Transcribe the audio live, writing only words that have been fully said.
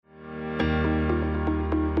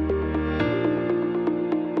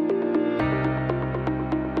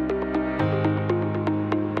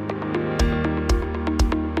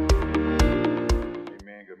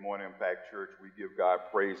Church, we give God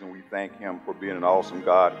praise and we thank Him for being an awesome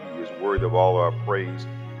God. He is worthy of all our praise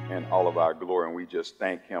and all of our glory, and we just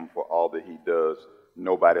thank Him for all that He does.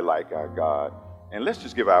 Nobody like our God. And let's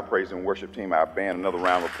just give our praise and worship team, our band, another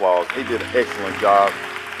round of applause. They did an excellent job,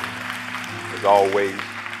 as always.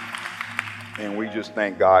 And we just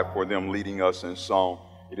thank God for them leading us in song.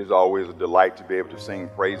 It is always a delight to be able to sing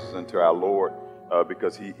praises unto our Lord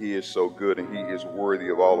because He is so good and He is worthy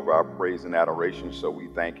of all of our praise and adoration. So we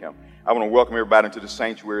thank Him. I want to welcome everybody into the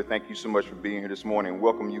sanctuary. Thank you so much for being here this morning. And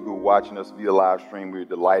welcome you who are watching us via live stream. We're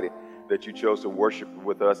delighted that you chose to worship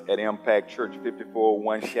with us at Impact Church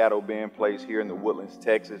 5401 Shadow Bend Place here in the Woodlands,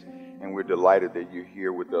 Texas. And we're delighted that you're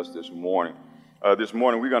here with us this morning. This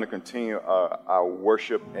morning, we're going to continue our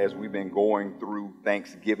worship as we've been going through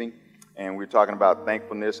Thanksgiving. And we're talking about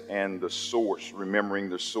thankfulness and the source, remembering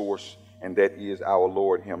the source, and that is our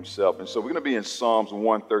Lord Himself. And so we're going to be in Psalms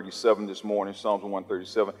 137 this morning, Psalms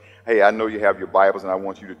 137. Hey, I know you have your Bibles, and I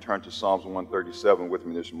want you to turn to Psalms 137 with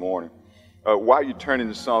me this morning. While you're turning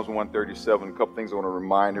to Psalms 137, a couple things I want to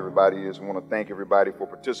remind everybody is I want to thank everybody for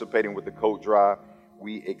participating with the coat drive.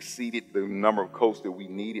 We exceeded the number of coats that we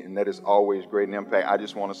needed, and that is always great and impact. I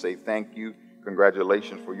just want to say thank you.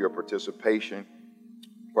 Congratulations for your participation,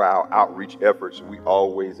 for our outreach efforts. We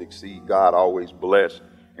always exceed. God always bless.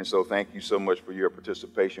 And so thank you so much for your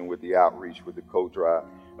participation with the outreach, with the coat drive.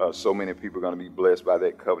 So many people are going to be blessed by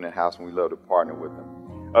that Covenant House, and we love to partner with them.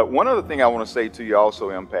 One other thing I want to say to you also,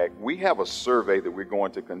 Impact, we have a survey that we're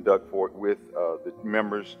going to conduct with the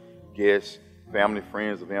members, guests, family,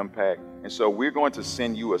 friends of Impact. And so we're going to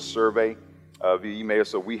send you a survey via email.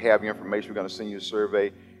 So we have your information. We're going to send you a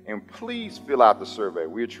survey. And please fill out the survey.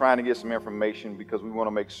 We're trying to get some information because we want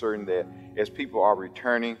to make certain that as people are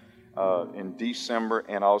returning in December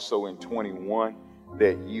and also in 21,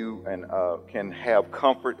 that you can have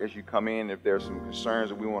comfort as you come in. If there's some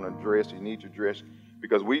concerns that we want to address, you need to address,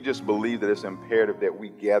 because we just believe that it's imperative that we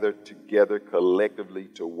gather together collectively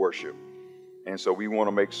to worship. And so we want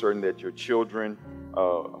to make certain that your children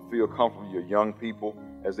feel comfortable, your young people,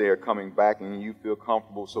 as they are coming back, and you feel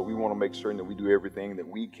comfortable. So we want to make certain that we do everything that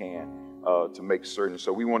we can to make certain.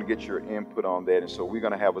 So we want to get your input on that. And so we're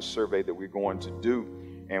going to have a survey that we're going to do,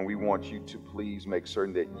 and we want you to please make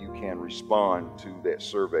certain that you can respond to that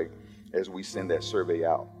survey as we send that survey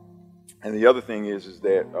out. And the other thing is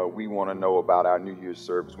that we want to know about our New Year's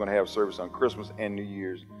service. We're going to have service on Christmas and New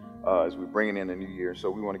Year's as we're bringing in the New Year.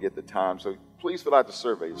 So we want to get the time. So please fill out the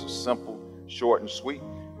survey. It's just simple, short, and sweet,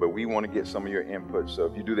 but we want to get some of your input. So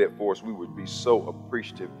if you do that for us, we would be so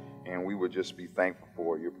appreciative, and we would just be thankful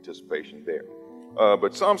for your participation there.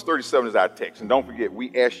 But Psalms 37 is our text. And don't forget,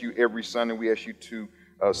 we ask you every Sunday, we ask you to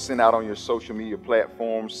send out on your social media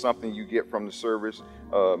platforms something you get from the service.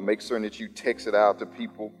 Make certain that you text it out to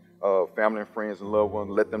people, family and friends and loved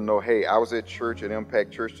ones. Let them know, hey, I was at church, at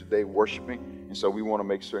Impact Church today worshiping. And so we want to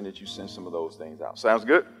make certain that you send some of those things out. Sounds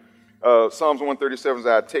good? Psalms 137 is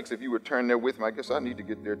our text. If you would turn there with me, I guess I need to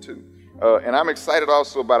get there too. And I'm excited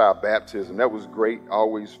also about our baptism. That was great.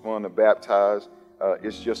 Always fun to baptize.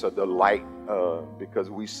 It's just a delight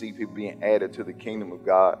because we see people being added to the kingdom of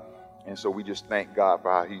God. And so we just thank God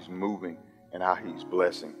for how He's moving and how He's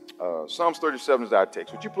blessing. Psalms 37 is our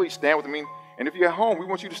text. Would you please stand with me? And if you're at home, we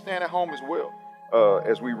want you to stand at home as well.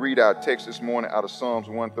 As we read our text this morning out of Psalms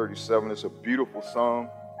 137, it's a beautiful psalm.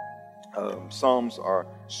 Psalms are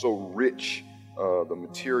so rich, the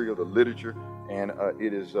material, the literature, and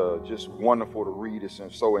it is just wonderful to read. It's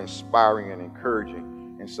so inspiring and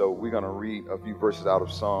encouraging. And so we're going to read a few verses out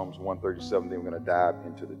of Psalms 137, then we're going to dive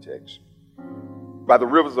into the text. By the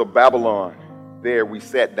rivers of Babylon, there we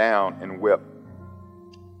sat down and wept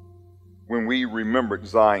when we remembered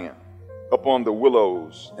Zion. Upon the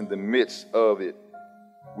willows in the midst of it,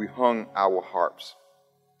 we hung our harps.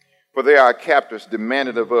 For there our captors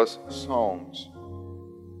demanded of us songs,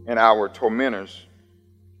 and our tormentors,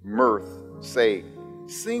 mirth, say,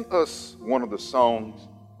 sing us one of the songs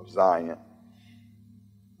of Zion.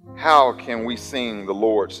 How can we sing the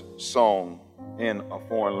Lord's song in a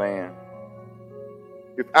foreign land?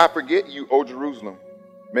 If I forget you, O Jerusalem,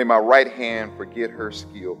 may my right hand forget her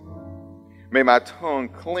skill. May my tongue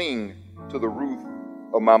cling to the roof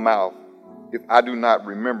of my mouth if I do not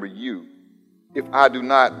remember you, if I do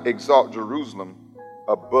not exalt Jerusalem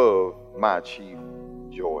above my chief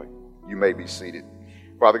joy. You may be seated.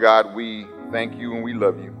 Father God, we thank you and we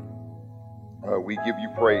love you. We give you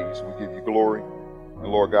praise, we give you glory, and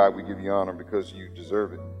Lord God, we give you honor because you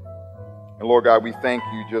deserve it. And Lord God, we thank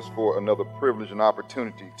you just for another privilege and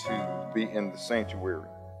opportunity to be in the sanctuary.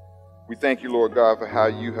 We thank you, Lord God, for how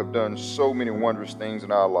you have done so many wondrous things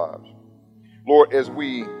in our lives. Lord, as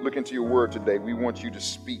we look into your word today, we want you to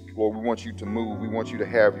speak. Lord, we want you to move. We want you to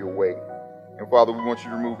have your way. And Father, we want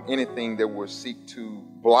you to remove anything that will seek to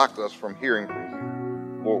block us from hearing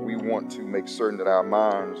from you. Lord, we want to make certain that our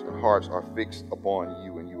minds and hearts are fixed upon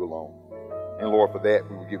you and you alone. And Lord, for that,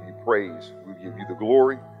 we will give you praise. We will give you the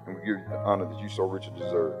glory, and we give you the honor that you so richly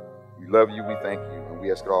deserve. We love you, we thank you, and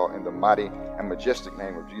we ask it all in the mighty and majestic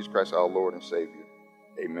name of Jesus Christ, our Lord and Savior.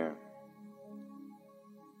 Amen.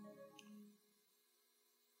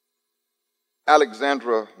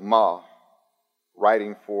 Alexandra Ma,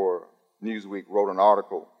 writing for Newsweek, wrote an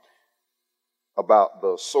article about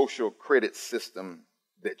the social credit system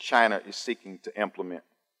that China is seeking to implement.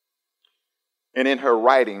 And in her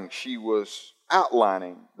writing, she was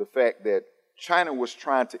outlining the fact that China was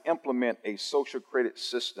trying to implement a social credit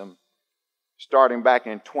system starting back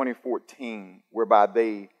in 2014, whereby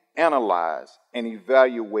they analyze and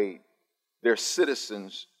evaluate their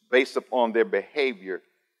citizens based upon their behavior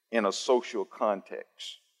in a social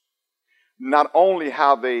context. Not only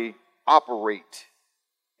how they operate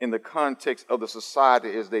in the context of the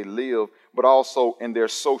society as they live, but also in their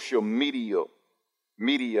social media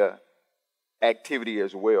activity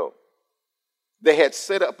as well. They had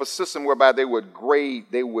set up a system whereby they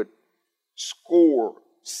would score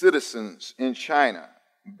citizens in China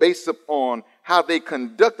based upon how they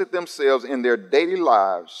conducted themselves in their daily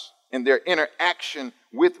lives, in their interaction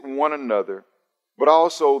with one another, but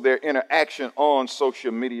also their interaction on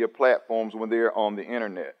social media platforms when they're on the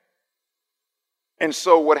internet. And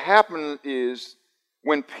so what happened is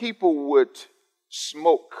when people would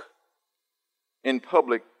smoke in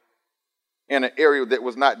public in an area that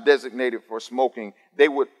was not designated for smoking, they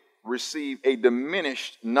would receive a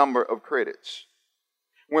diminished number of credits.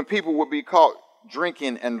 When people would be caught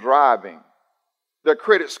drinking and driving, their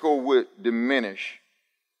credit score would diminish.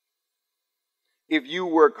 If you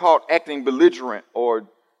were caught acting belligerent or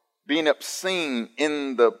being obscene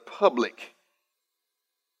in the public,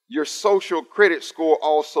 your social credit score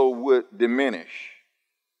also would diminish.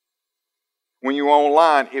 When you're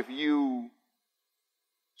online, if you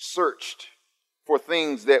searched for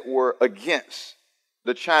things that were against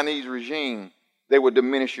the Chinese regime, they would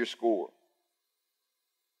diminish your score.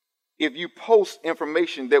 If you post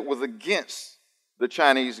information that was against the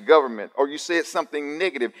Chinese government, or you said something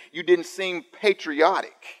negative, you didn't seem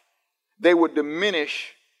patriotic, they would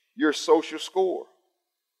diminish your social score.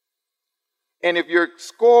 And if your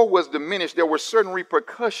score was diminished, there were certain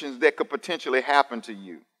repercussions that could potentially happen to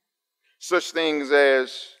you. Such things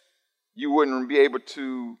as you wouldn't be able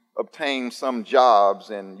to obtain some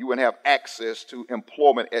jobs and you wouldn't have access to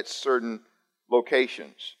employment at certain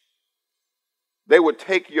locations. They would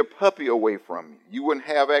take your puppy away from you. You wouldn't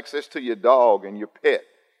have access to your dog and your pet.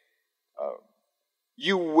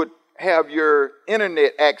 You would have your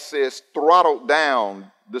internet access throttled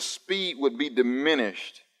down. The speed would be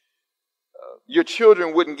diminished. Your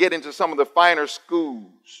children wouldn't get into some of the finer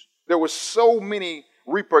schools. There were so many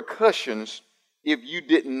repercussions if you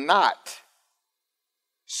did not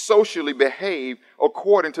socially behave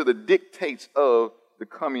according to the dictates of the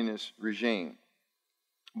communist regime.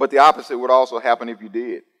 But the opposite would also happen if you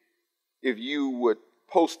did. If you would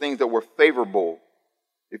post things that were favorable,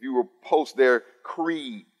 if you would post their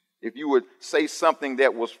creed, if you would say something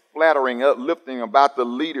that was flattering, uplifting about the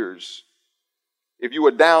leaders, if you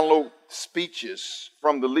would download speeches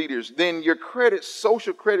from the leaders, then your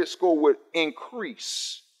social credit score would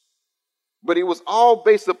increase. But it was all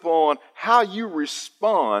based upon how you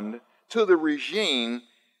respond to the regime,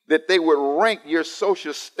 that they would rank your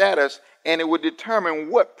social status, and it would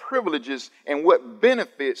determine what privileges and what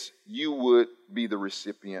benefits you would be the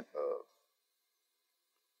recipient of.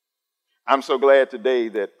 I'm so glad today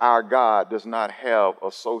that our God does not have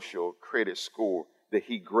a social credit score that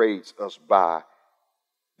he grades us by,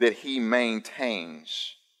 that he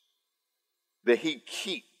maintains, that he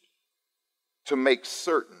keeps to make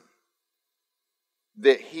certain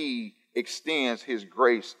that he extends his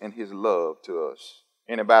grace and his love to us.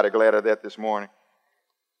 Anybody glad of that this morning?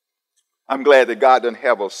 I'm glad that God doesn't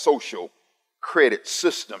have a social credit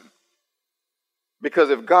system. Because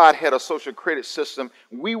if God had a social credit system,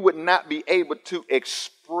 we would not be able to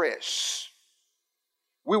express,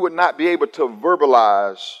 we would not be able to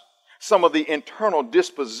verbalize some of the internal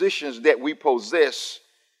dispositions that we possess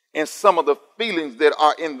and some of the feelings that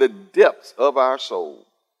are in the depths of our soul.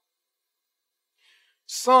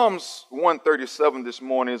 Psalms 137 this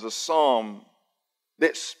morning is a psalm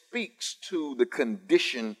that speaks to the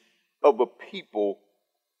condition of a people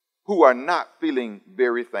who are not feeling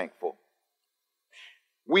very thankful.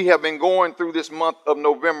 We have been going through this month of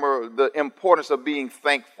November the importance of being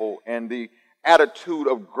thankful and the attitude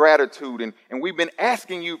of gratitude. And we've been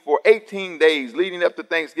asking you for 18 days leading up to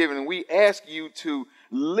Thanksgiving, and we ask you to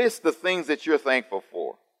list the things that you're thankful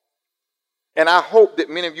for. And I hope that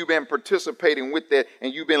many of you have been participating with that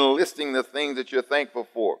and you've been listing the things that you're thankful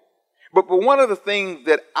for. But one of the things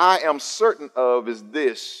that I am certain of is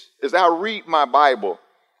this: as I read my Bible,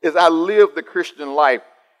 as I live the Christian life,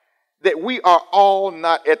 that we are all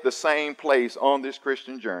not at the same place on this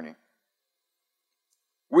Christian journey.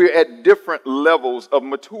 We're at different levels of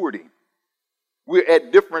maturity. We're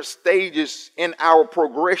at different stages in our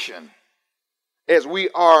progression as we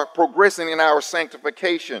are progressing in our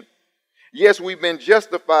sanctification. Yes, we've been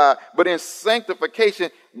justified, but in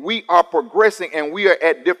sanctification, we are progressing and we are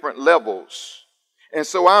at different levels. And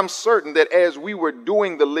so I'm certain that as we were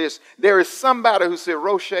doing the list, there is somebody who said,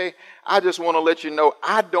 Roche, I just want to let you know,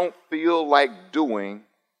 I don't feel like doing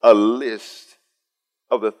a list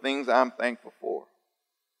of the things I'm thankful for.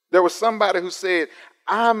 There was somebody who said,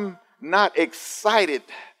 I'm not excited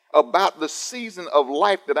about the season of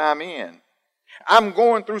life that I'm in. I'm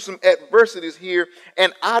going through some adversities here,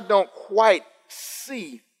 and I don't quite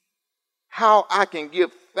see how I can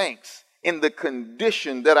give thanks in the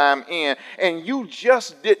condition that I'm in. And you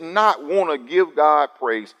just did not want to give God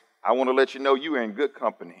praise. I want to let you know you're in good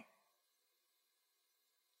company.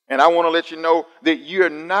 And I want to let you know that you're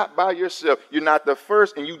not by yourself. You're not the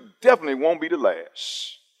first, and you definitely won't be the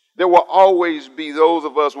last. There will always be those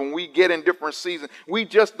of us when we get in different seasons, we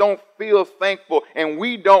just don't feel thankful and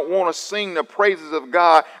we don't want to sing the praises of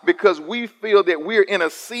God because we feel that we're in a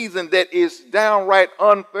season that is downright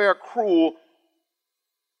unfair, cruel,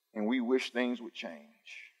 and we wish things would change.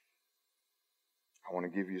 I want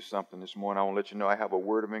to give you something this morning. I want to let you know I have a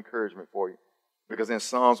word of encouragement for you because in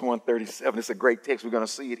Psalms 137, it's a great text. We're going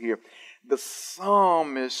to see it here. The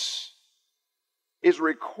psalmist is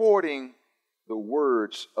recording the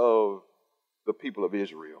words of the people of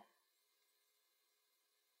Israel.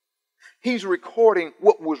 He's recording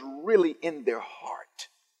what was really in their heart.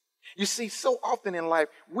 You see, so often in life,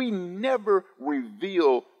 we never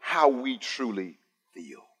reveal how we truly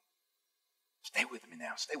feel. Stay with me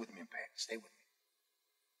now. Stay with me, Pat. Stay with me.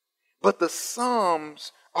 But the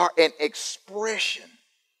Psalms are an expression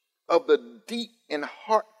of the deep and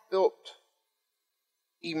heartfelt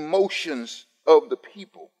emotions of the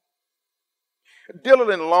people. Dillard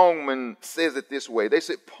and Longman says it this way. They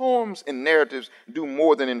said poems and narratives do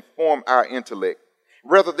more than inform our intellect.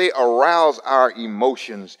 Rather, they arouse our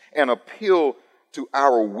emotions and appeal to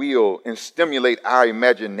our will and stimulate our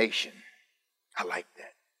imagination. I like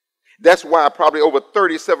that. That's why probably over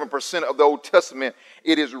 37% of the Old Testament,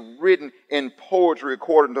 it is written in poetry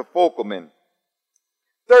according to Folkerman.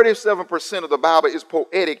 37% of the Bible is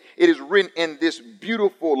poetic. It is written in this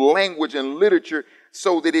beautiful language and literature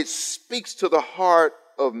so that it speaks to the heart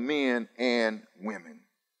of men and women.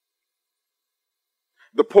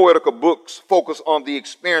 The poetical books focus on the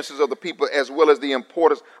experiences of the people as well as the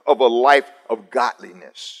importance of a life of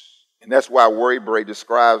godliness. And that's why Worry Bray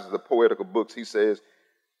describes the poetical books.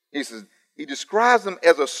 He describes them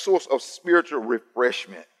as a source of spiritual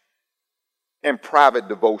refreshment and private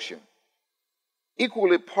devotion.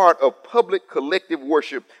 Equally part of public collective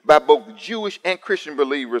worship by both Jewish and Christian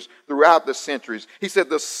believers throughout the centuries. He said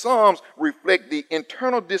the Psalms reflect the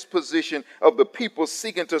internal disposition of the people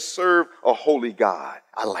seeking to serve a holy God.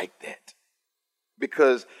 I like that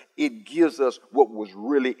because it gives us what was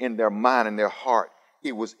really in their mind and their heart.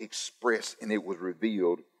 It was expressed and it was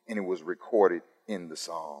revealed and it was recorded in the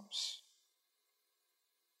Psalms.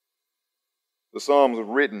 The Psalms are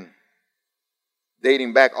written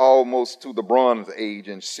dating back almost to the Bronze Age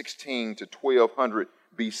in 16 to 1200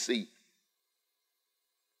 BC.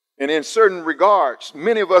 And in certain regards,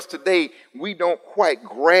 many of us today, we don't quite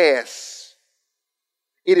grasp.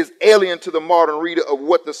 It is alien to the modern reader of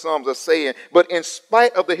what the Psalms are saying. But in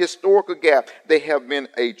spite of the historical gap, they have been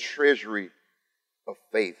a treasury of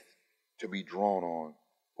faith to be drawn on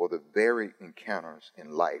for the very encounters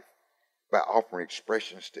in life by offering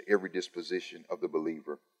expressions to every disposition of the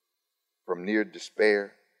believer, from near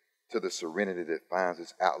despair to the serenity that finds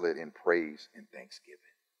its outlet in praise and thanksgiving.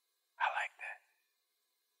 I like that.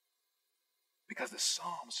 Because the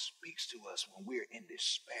Psalm speaks to us when we're in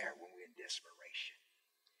despair, when we're in desperation,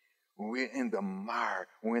 when we're in the mire,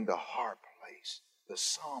 when we're in the hard place. The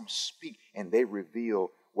Psalms speak and they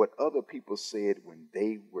reveal what other people said when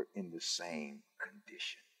they were in the same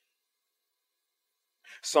condition.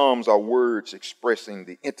 Psalms are words expressing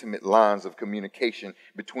the intimate lines of communication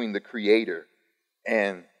between the Creator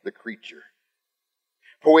and the creature.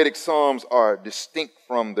 Poetic psalms are distinct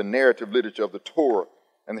from the narrative literature of the Torah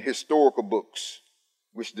and the historical books.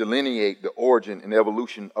 which delineate the origin and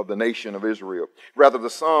evolution of the nation of Israel. Rather, the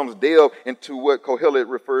Psalms delve into what Kohelet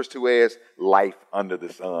refers to as life under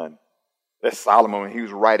the sun. That's Solomon when he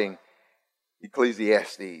was writing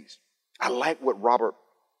Ecclesiastes. I like what Robert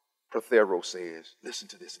Prothero says. Listen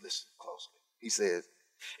to this, listen closely. He says,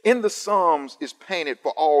 in the Psalms is painted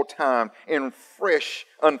for all time in fresh,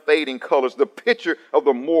 unfading colors the picture of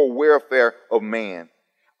the moral welfare of man,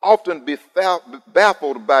 often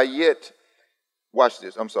baffled by yet, watch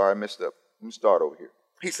this, I'm sorry, I messed up. Let me start over here.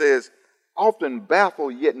 He says, often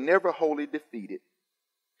baffled yet never wholly defeated,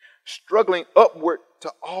 struggling upward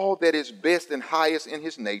to all that is best and highest in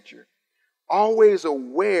his nature, always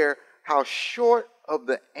aware how short of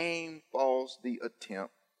the aim falls the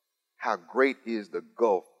attempt, how great is the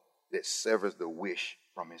gulf that severs the wish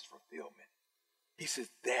from its fulfillment. He says,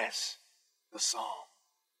 that's the psalm.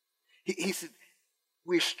 He said,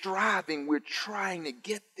 we're striving, we're trying to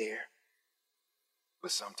get there, but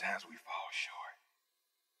sometimes we fall short.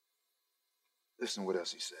 Listen what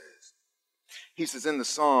else he says. He says, in the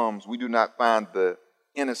Psalms, we do not find the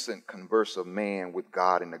innocent converse of man with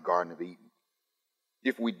God in the Garden of Eden.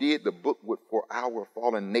 If we did, the book would for our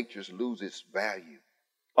fallen natures lose its value.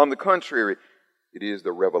 On the contrary, it is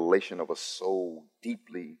the revelation of a soul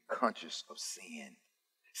deeply conscious of sin,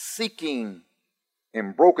 seeking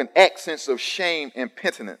in broken accents of shame and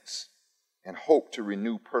penitence, and hope to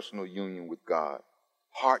renew personal union with God,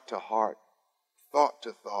 heart to heart, thought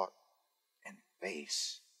to thought, and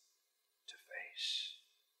face to face.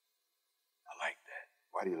 I like that.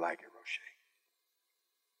 Why do you like it, Roche?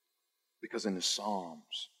 Because in the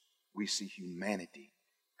Psalms, we see humanity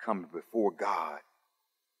coming before God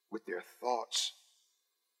with their thoughts,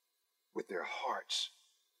 with their hearts,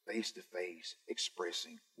 face to face,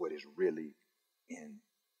 expressing what is really in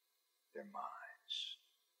their minds.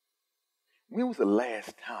 When was the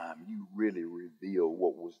last time you really revealed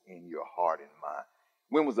what was in your heart and mind?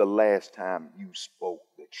 When was the last time you spoke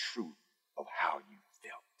the truth of how you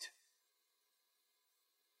felt?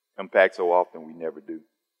 Come back so often we never do.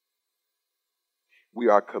 We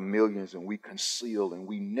are chameleons and we conceal and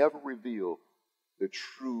we never reveal the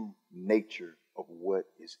true nature of what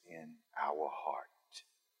is in our heart.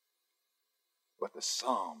 But the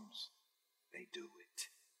Psalms, they do it.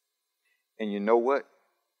 And you know what?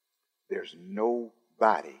 There's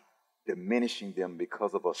nobody diminishing them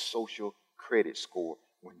because of a social credit score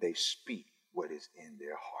when they speak what is in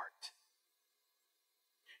their heart.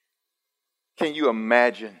 Can you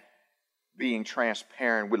imagine being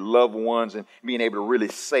transparent with loved ones and being able to really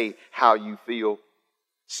say how you feel?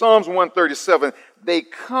 Psalms 137, they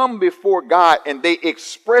come before God and they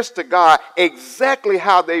express to God exactly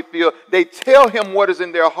how they feel. They tell him what is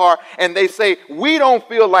in their heart and they say, we don't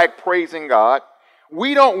feel like praising God.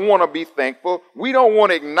 We don't want to be thankful. We don't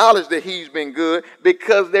want to acknowledge that he's been good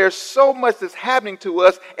because there's so much that's happening to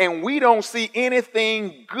us and we don't see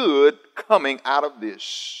anything good coming out of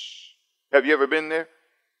this. Have you ever been there?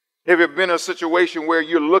 Have you ever been in a situation where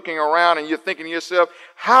you're looking around and you're thinking to yourself,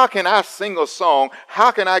 how can I sing a song?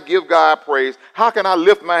 How can I give God praise? How can I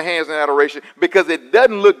lift my hands in adoration? Because it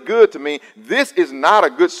doesn't look good to me. This is not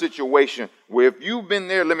a good situation. Well, if you've been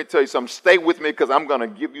there, let me tell you something. Stay with me because I'm going to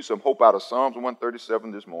give you some hope out of Psalms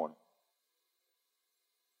 137 this morning.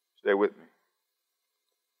 Stay with me.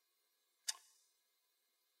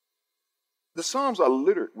 The Psalms are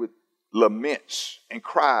littered with laments and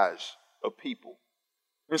cries of people.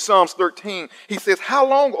 In Psalms 13, he says, how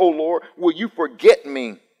long, O Lord, will you forget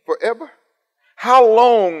me forever? How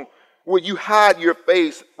long will you hide your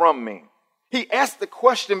face from me? He asked the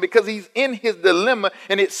question because he's in his dilemma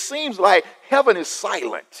and it seems like heaven is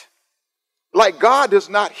silent. Like God does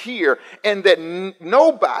not hear and that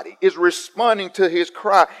nobody is responding to his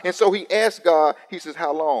cry. And so he asked God, he says,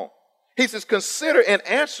 how long? He says, consider and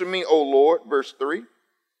answer me, O Lord, verse 3.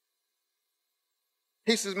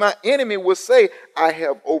 He says, my enemy will say, I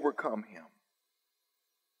have overcome him.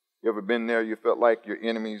 You ever been there? You felt like your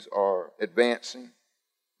enemies are advancing.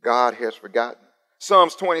 God has forgotten.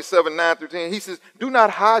 Psalms 27, 9 through 10, he says, do not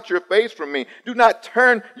hide your face from me. Do not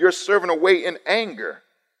turn your servant away in anger.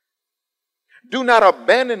 Do not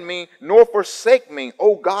abandon me nor forsake me,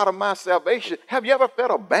 O God of my salvation. Have you ever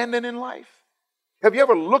felt abandoned in life? Have you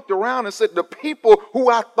ever looked around and said, the people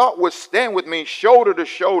who I thought would stand with me shoulder to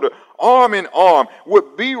shoulder, arm in arm,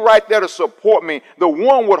 would be right there to support me. The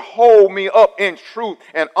one would hold me up in truth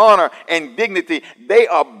and honor and dignity. They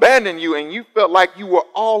abandoned you and you felt like you were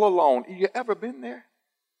all alone. Have you ever been there?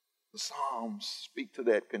 The Psalms speak to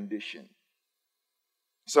that condition.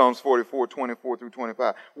 Psalms 44, 24 through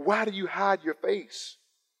 25. Why do you hide your face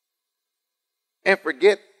and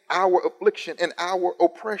forget our affliction and our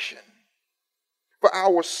oppression? For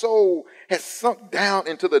our soul has sunk down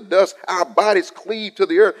into the dust. Our bodies cleave to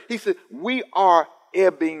the earth. He said, we are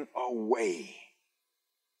ebbing away.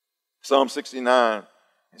 Psalm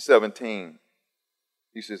 69:17.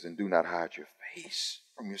 He says, and do not hide your face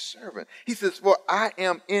from your servant. He says, for I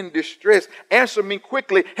am in distress. Answer me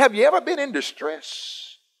quickly. Have you ever been in distress?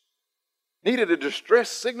 Needed a distress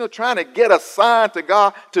signal, trying to get a sign to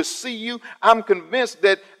God to see you? I'm convinced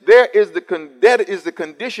that that is the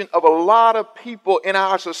condition of a lot of people in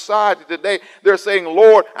our society today. They're saying,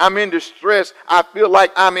 Lord, I'm in distress. I feel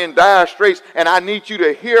like I'm in dire straits, and I need you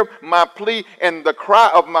to hear my plea and the cry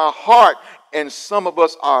of my heart. And some of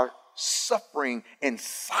us are suffering in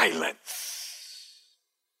silence.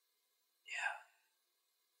 Yeah.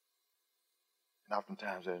 And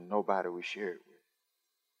oftentimes there's nobody we share it with.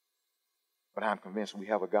 But I'm convinced we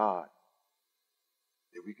have a God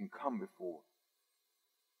that we can come before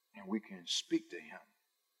and we can speak to him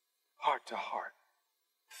heart to heart,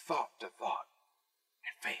 thought to thought,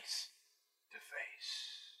 and face to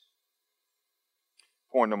face.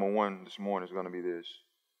 Point number one this morning is going to be this.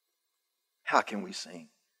 How can we sing?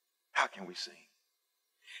 How can we sing?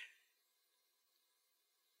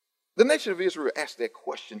 The nation of Israel asked that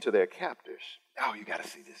question to their captors. Oh, you got to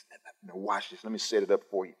see this. Now watch this. Let me set it up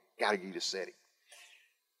for you. Got to give you the setting.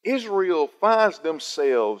 Israel finds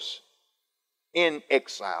themselves in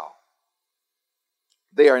exile.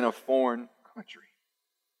 They are in a foreign country.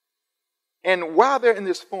 And while they're in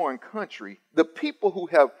this foreign country, the people who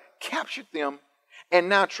have captured them and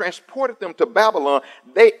now transported them to Babylon,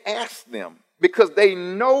 they ask them because they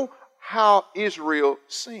know how Israel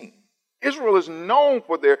sings. Israel is known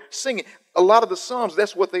for their singing. A lot of the Psalms,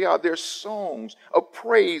 that's what they are. They're songs of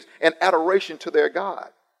praise and adoration to their God.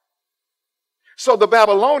 So the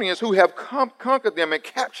Babylonians who have conquered them and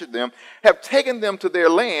captured them have taken them to their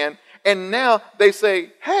land, and now they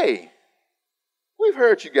say, hey, we've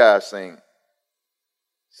heard you guys sing.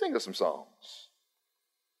 Sing us some songs.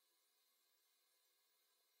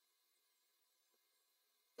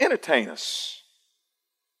 Entertain us.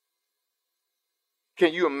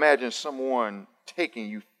 Can you imagine someone taking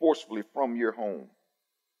you forcefully from your home,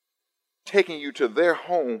 taking you to their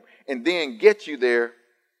home, and then get you there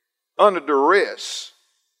under duress?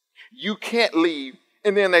 You can't leave,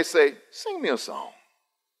 and then they say, sing me a song.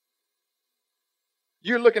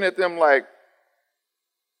 You're looking at them like,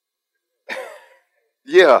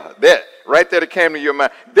 yeah, that right there that came to your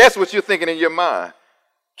mind. That's what you're thinking in your mind.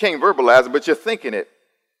 Can't verbalize it, but you're thinking it.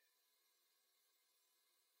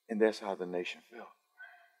 And that's how the nation felt.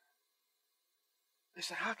 They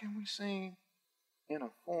said, how can we sing in a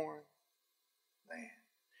foreign land?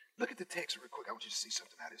 Look at the text real quick. I want you to see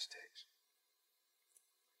something out of this text.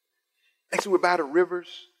 Next, we're by the rivers.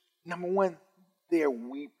 Number one, they're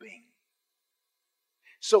weeping.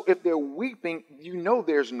 So if they're weeping, you know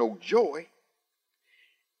there's no joy.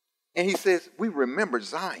 And he says, we remember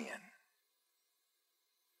Zion.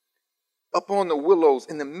 Up on the willows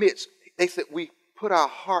in the midst, they said, we put our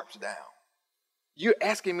harps down. You're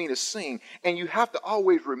asking me to sing, and you have to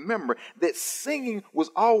always remember that singing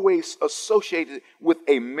was always associated with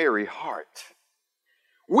a merry heart.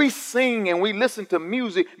 We sing and we listen to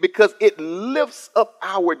music because it lifts up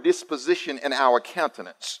our disposition and our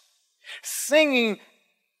countenance. Singing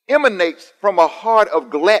emanates from a heart of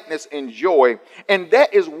gladness and joy. And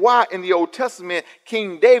that is why in the Old Testament,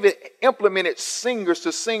 King David implemented singers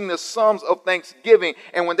to sing the Psalms of thanksgiving.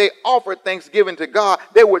 And when they offered thanksgiving to God,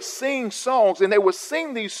 they would sing songs. And they would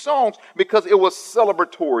sing these songs because it was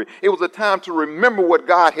celebratory. It was a time to remember what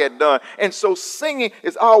God had done. And so singing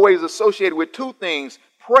is always associated with two things: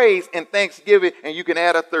 praise and thanksgiving. And you can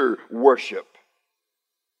add a third: worship.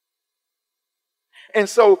 And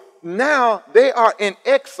so now they are in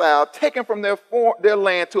exile, taken from their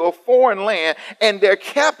land to a foreign land, and their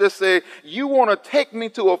captors say, you want to take me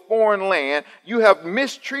to a foreign land, you have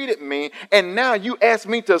mistreated me, and now you ask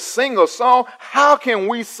me to sing a song? How can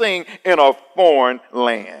we sing in a foreign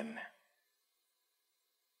land?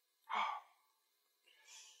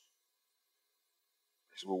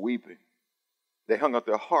 They were weeping. They hung up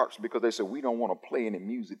their harps because they said, we don't want to play any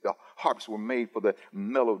music. The harps were made for the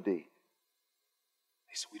melody.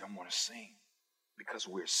 They said, we don't want to sing because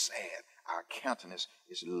we're sad. Our countenance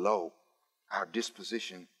is low. Our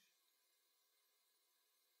disposition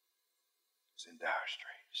is in dire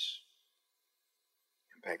straits.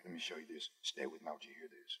 In fact, let me show you this. Stay with me. I want you to hear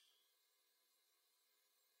this.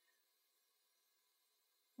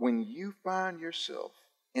 When you find yourself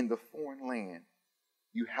in the foreign land,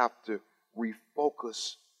 you have to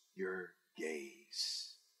refocus your gaze.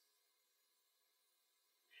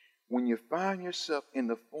 When you find yourself in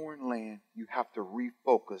the foreign land, you have to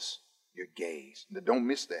refocus your gaze. Now, don't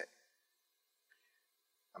miss that.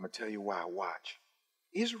 I'm going to tell you why. Watch.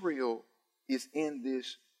 Israel is in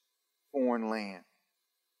this foreign land.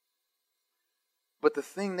 But the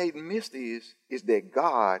thing they missed is that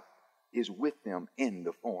God is with them in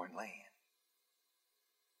the foreign land.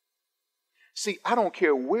 See, I don't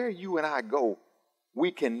care where you and I go,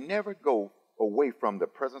 we can never go away from the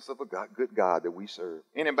presence of a good God that we serve.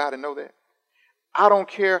 Anybody know that? I don't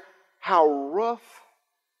care how rough,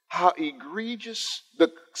 how egregious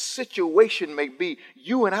the situation may be,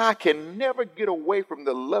 you and I can never get away from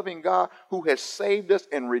the loving God who has saved us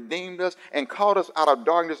and redeemed us and called us out of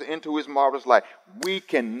darkness into his marvelous light. We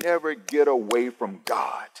can never get away from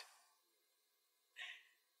God.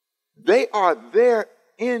 They are there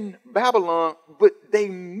in Babylon, but they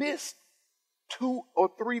missed 2 or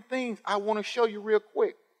 3 things I want to show you real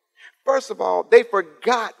quick. First of all, they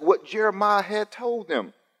forgot what Jeremiah had told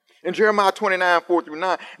them. In Jeremiah 29, 4 through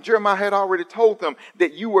 9, Jeremiah had already told them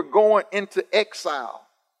that you were going into exile.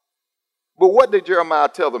 But what did Jeremiah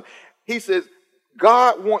tell them? He says,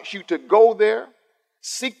 God wants you to go there,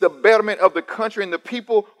 seek the betterment of the country and the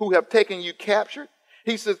people who have taken you captured.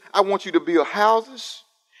 He says, I want you to build houses.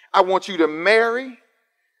 I want you to marry.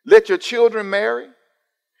 Let your children marry.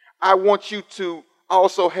 I want you to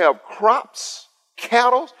also have crops,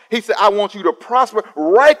 cattle. He said, I want you to prosper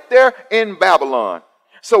right there in Babylon.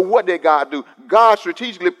 So what did God do? God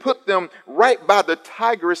strategically put them right by the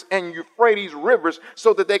Tigris and Euphrates rivers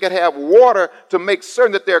so that they could have water to make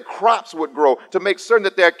certain that their crops would grow, to make certain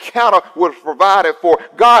that their cattle was provided for.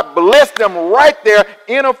 God blessed them right there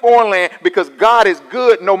in a foreign land because God is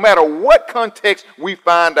good no matter what context we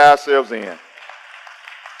find ourselves in.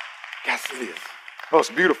 God, see this. Oh,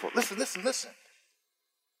 it's beautiful. Listen.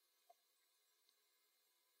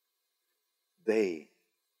 They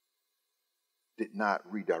did not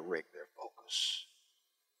redirect their focus.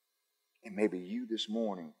 And maybe you this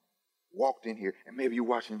morning walked in here, and maybe you're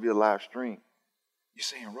watching via live stream. You're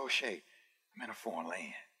saying, Roche, I'm in a foreign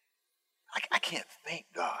land. I can't thank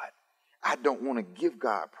God. I don't want to give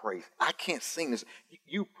God praise. I can't sing this.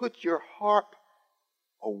 You put your harp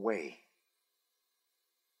away.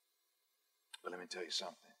 But let me tell you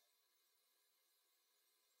something.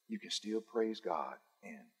 You can still praise God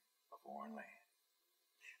in a foreign land.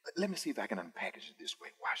 Let me see if I can unpackage it this way.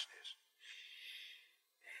 Watch this.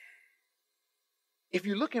 If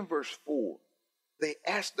you look in verse 4, they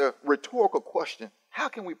ask the rhetorical question, how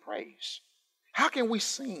can we praise? How can we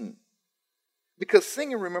sing? Because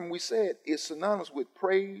singing, remember we said, is synonymous with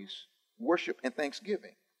praise, worship, and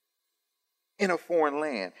thanksgiving in a foreign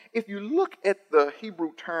land. If you look at the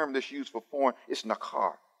Hebrew term that's used for foreign, it's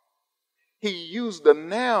nakar. He used the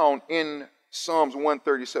noun in Psalms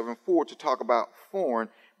 137:4 to talk about foreign.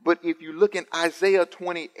 But if you look in Isaiah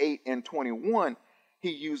 28 and 21, he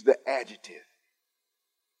used the adjective.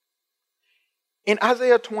 In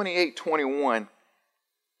Isaiah 28:21,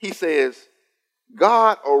 he says,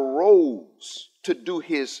 God arose to do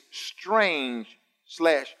his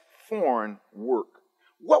strange/foreign work.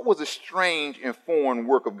 What was the strange and foreign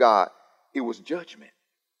work of God? It was judgment.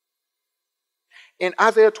 In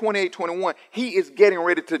Isaiah 28:21, he is getting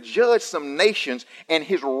ready to judge some nations and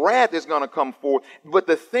his wrath is going to come forth. But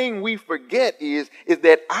the thing we forget is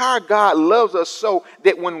that our God loves us so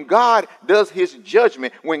that when God does his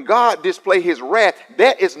judgment, when God displays his wrath,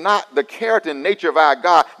 that is not the character and nature of our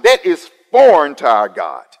God. That is foreign to our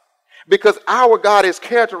God. Because our God is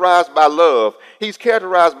characterized by love. He's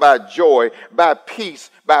characterized by joy, by peace,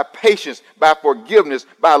 by patience, by forgiveness,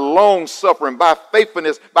 by long suffering, by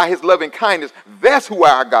faithfulness, by his loving kindness. That's who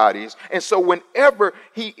our God is. And so whenever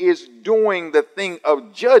he is doing the thing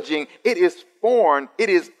of judging, it is foreign, it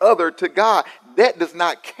is other to God. That does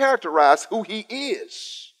not characterize who he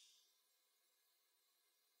is.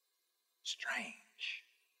 Strange.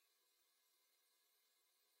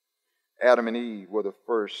 Adam and Eve were the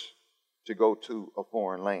first to go to a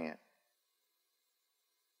foreign land.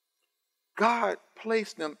 God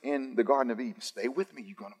placed them in the Garden of Eden. Stay with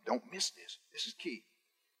me. Don't miss this. This is key.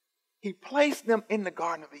 He placed them in the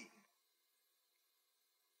Garden of Eden.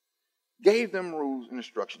 Gave them rules and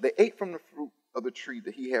instructions. They ate from the fruit of the tree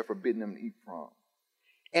that he had forbidden them to eat from.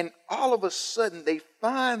 And all of a sudden, they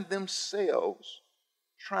find themselves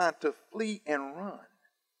trying to flee and run.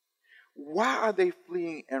 Why are they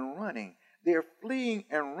fleeing and running? They're fleeing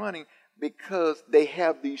and running because they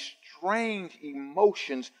have these strange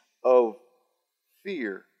emotions of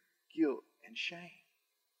fear, guilt, and shame.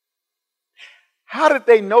 How did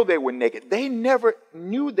they know they were naked? They never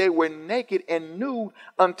knew they were naked and nude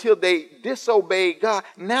until they disobeyed God.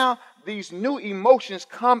 Now these new emotions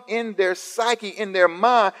come in their psyche, in their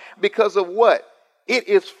mind, because of what? It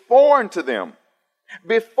is foreign to them.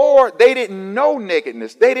 Before, they didn't know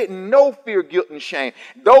nakedness. They didn't know fear, guilt, and shame.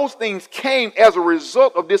 Those things came as a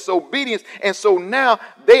result of disobedience. And so now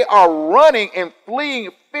they are running and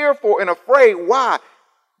fleeing, fearful and afraid. Why?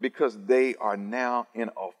 Because they are now in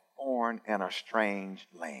a foreign and a strange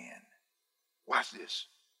land. Watch this.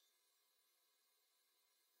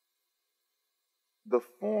 The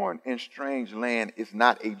foreign and strange land is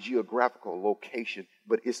not a geographical location,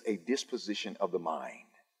 but it's a disposition of the mind.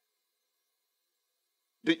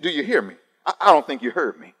 Do you hear me? I don't think you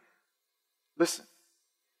heard me. Listen.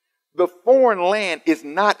 The foreign land is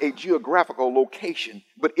not a geographical location,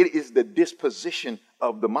 but it is the disposition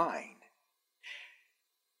of the mind.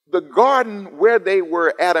 The garden where they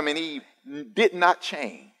were, Adam and Eve, did not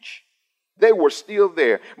change. They were still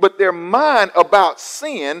there. But their mind about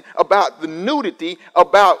sin, about the nudity,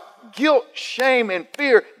 about guilt, shame, and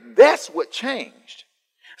fear, that's what changed.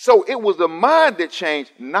 So it was the mind that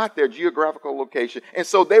changed, not their geographical location. And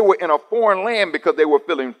so they were in a foreign land because they were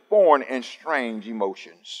feeling foreign and strange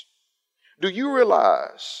emotions. Do you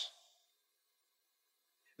realize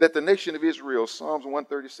that the nation of Israel, Psalms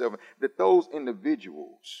 137, that those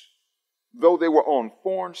individuals, though they were on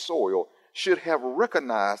foreign soil, should have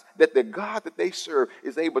recognized that the God that they serve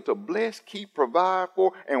is able to bless, keep, provide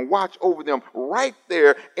for, and watch over them right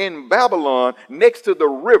there in Babylon next to the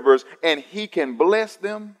rivers, and he can bless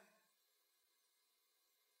them.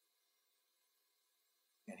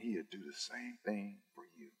 And he'll do the same thing for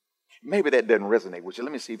you. Maybe that doesn't resonate with you.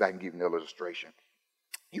 Let me see if I can give you an illustration.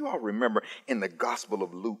 You all remember in the Gospel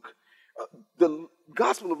of Luke, the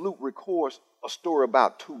Gospel of Luke records a story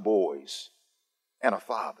about two boys and a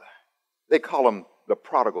father. They call him the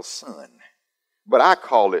prodigal son, but I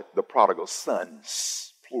call it the prodigal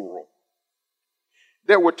sons, plural.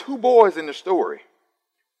 There were two boys in the story.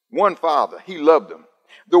 One father, he loved them.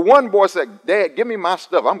 The one boy said, Dad, give me my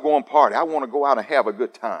stuff. I'm going to party. I want to go out and have a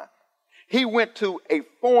good time. He went to a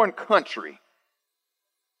foreign country.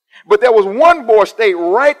 But there was one boy stayed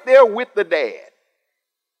right there with the dad.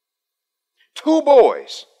 Two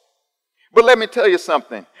boys. But let me tell you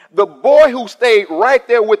something. The boy who stayed right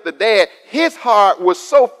there with the dad, his heart was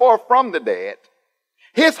so far from the dad.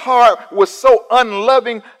 His heart was so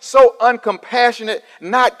unloving, so uncompassionate,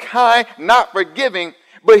 not kind, not forgiving.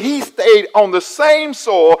 But he stayed on the same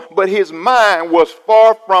soil, but his mind was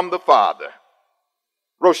far from the father.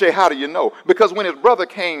 Roche, how do you know? Because when his brother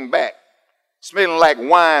came back, smelling like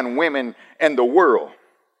wine, women, and the world,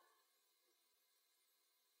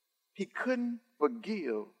 he couldn't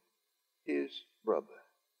forgive his brother.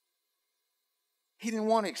 He didn't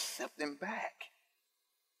want to accept him back.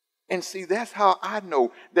 And see, that's how I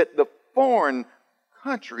know that the foreign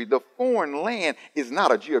country, the foreign land is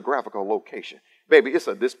not a geographical location. Baby, it's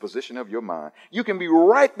a disposition of your mind. You can be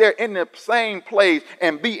right there in the same place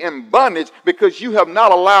and be in bondage because you have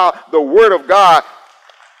not allowed the Word of God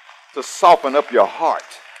to soften up your heart.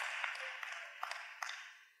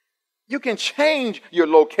 You can change your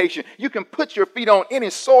location. You can put your feet on any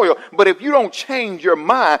soil. But if you don't change your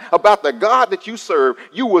mind about the God that you serve,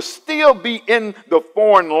 you will still be in the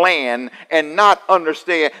foreign land and not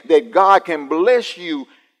understand that God can bless you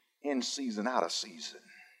in season, out of season.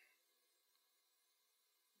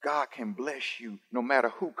 God can bless you no matter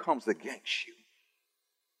who comes against you.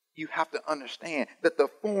 You have to understand that the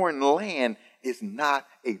foreign land is not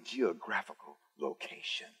a geographical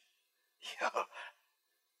location. Yeah.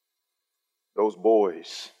 Those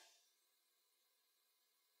boys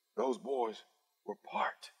were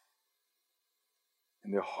part.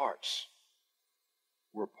 And their hearts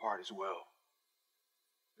were part as well.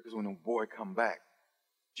 Because when the boy come back,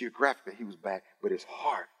 geographically he was back, but his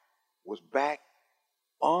heart was back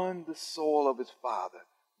on the soil of his father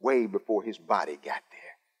way before his body got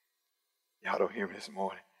there. Y'all don't hear me this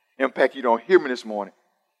morning. In fact, you don't hear me this morning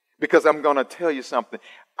because I'm going to tell you something.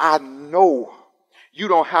 I know you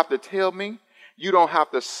don't have to tell me. You don't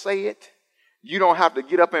have to say it. You don't have to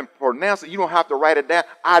get up and pronounce it. You don't have to write it down.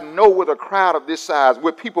 I know with a crowd of this size,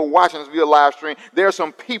 with people watching this via live stream, there are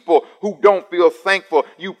some people who don't feel thankful.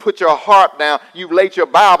 You put your heart down. You laid your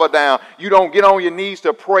Bible down. You don't get on your knees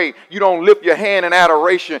to pray. You don't lift your hand in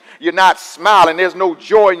adoration. You're not smiling. There's no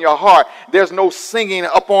joy in your heart. There's no singing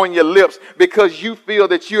up on your lips because you feel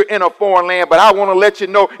that you're in a foreign land. But I want to let you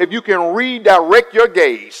know, if you can redirect your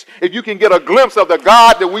gaze, if you can get a glimpse of the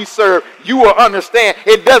God that we serve, you will understand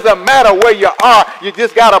it doesn't matter where you are. You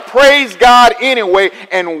just got to praise God anyway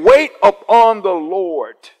and wait upon the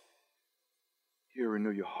Lord. He'll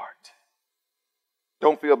renew your heart.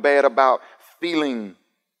 Don't feel bad about feeling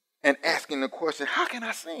and asking the question, how can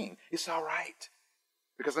I sing? It's all right.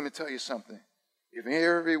 Because let me tell you something. If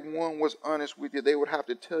everyone was honest with you, they would have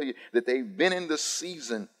to tell you that they've been in the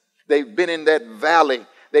season. They've been in that valley.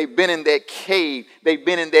 They've been in that cave. They've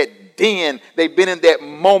been in that den. They've been in that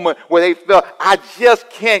moment where they felt, I just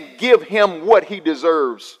can't give him what he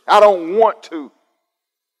deserves. I don't want to.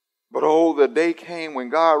 But oh, the day came when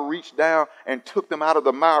God reached down and took them out of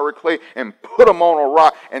the miry clay and put them on a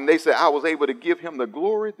rock. And they said, I was able to give him the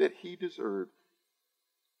glory that he deserved.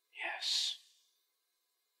 Yes.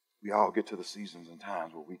 We all get to the seasons and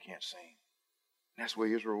times where we can't sing. That's where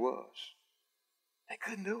Israel was. They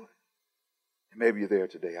couldn't do it. And maybe you're there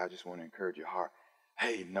today. I just want to encourage your heart.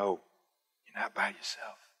 Hey, no, you're not by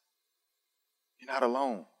yourself. You're not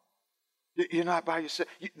alone. You're not by yourself.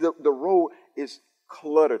 The road is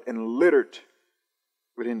cluttered and littered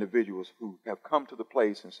with individuals who have come to the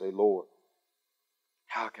place and say, Lord,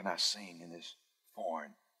 how can I sing in this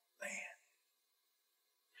foreign land?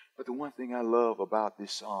 But the one thing I love about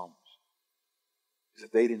these Psalms is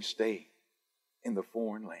that they didn't stay in the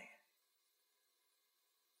foreign land.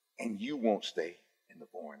 And you won't stay in the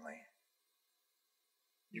foreign land.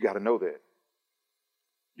 You got to know that.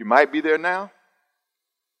 You might be there now.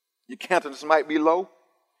 Your countenance might be low.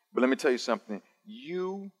 But let me tell you something.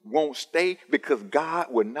 You won't stay because God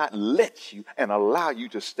will not let you and allow you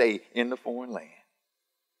to stay in the foreign land.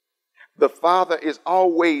 The Father is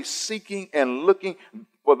always seeking and looking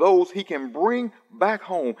for those he can bring back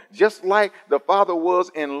home, just like the Father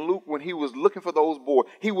was in Luke when he was looking for those boys.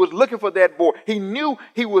 He was looking for that boy. He knew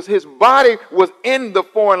his body was in the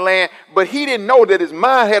foreign land, but he didn't know that his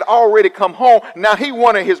mind had already come home. Now he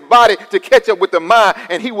wanted his body to catch up with the mind,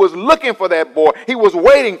 and he was looking for that boy. He was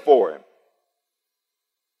waiting for him.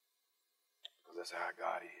 Because that's how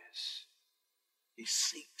God is. He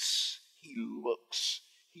seeks, he looks,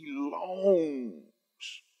 he longs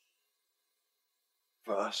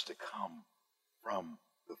for us to come from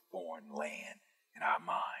the foreign land in our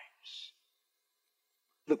minds.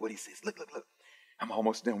 Look what he says. Look. I'm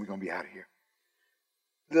almost done. We're going to be out of here.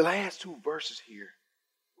 The last two verses here,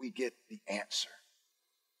 we get the answer.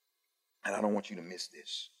 And I don't want you to miss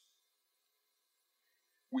this.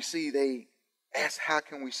 We see they ask, how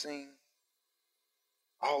can we sing?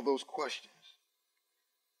 All those questions.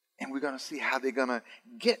 And we're going to see how they're going to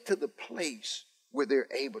get to the place where they're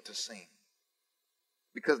able to sing.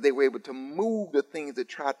 Because they were able to move the things that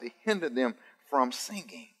tried to hinder them from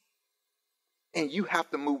singing. And you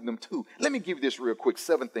have to move them too. Let me give you this real quick.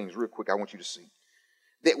 7 things real quick I want you to see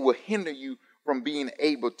that will hinder you from being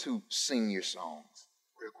able to sing your songs.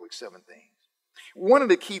 Real quick, 7 things. One of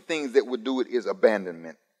the key things that would do it is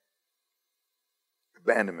abandonment.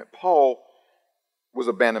 Abandonment. Paul was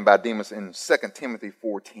abandoned by Demas in 2 Timothy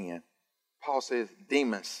 4:10. Paul says,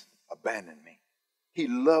 Demas abandoned me. He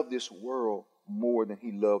loved this world more than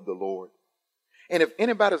he loved the Lord. And if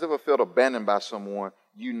anybody's ever felt abandoned by someone,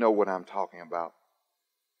 you know what I'm talking about.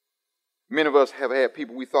 Many of us have had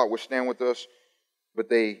people we thought would stand with us, but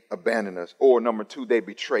they abandoned us. Or number 2, they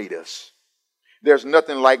betrayed us. There's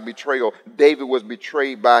nothing like betrayal. David was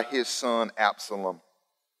betrayed by his son Absalom.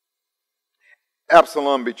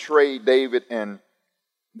 Absalom betrayed David, and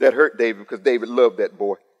that hurt David because David loved that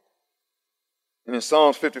boy. And in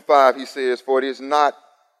Psalms 55, he says, for it is not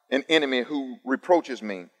an enemy who reproaches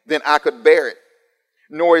me, then I could bear it.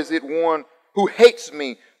 Nor is it one who hates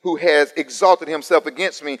me, who has exalted himself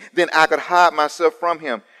against me, then I could hide myself from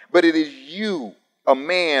him. But it is you, a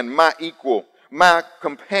man, my equal, my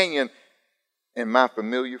companion, and my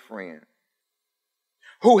familiar friend,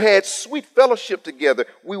 who had sweet fellowship together.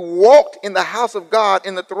 We walked in the house of God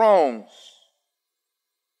in the thrones.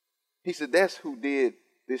 He said, that's who did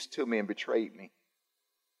this to me and betrayed me.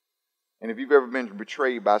 And if you've ever been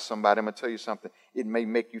betrayed by somebody, I'm going to tell you something. It may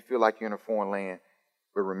make you feel like you're in a foreign land,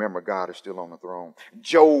 but remember, God is still on the throne.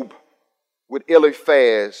 Job with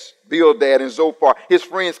Eliphaz, Bildad, and Zophar. His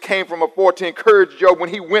friends came from afar to encourage Job when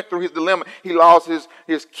he went through his dilemma. He lost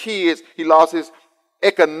his kids. He lost his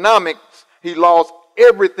economics. He lost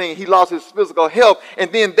everything. He lost his physical health.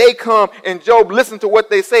 And then they come and Job listened to what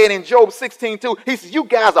they say. And in Job 16:2, he says, you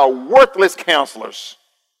guys are worthless counselors.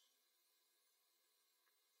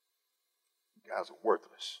 You guys are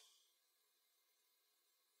worthless.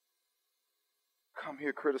 Come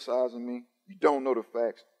here criticizing me. You don't know the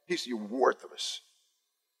facts. He said, you're worthless.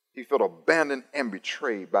 He felt abandoned and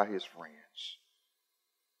betrayed by his friends.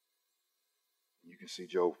 You can see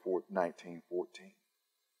Job 19:14.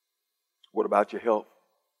 What about your health?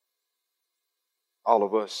 All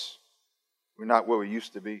of us, we're not where we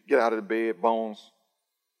used to be. Get out of the bed, bones,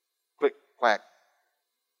 click, clack.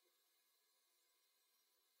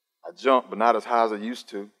 I jump, but not as high as I used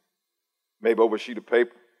to. Maybe over a sheet of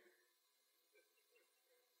paper.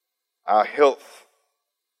 Our health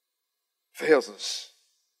fails us.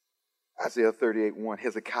 Isaiah 38:1,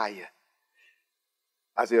 Hezekiah.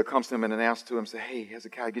 Isaiah comes to him and announces to him, say, hey,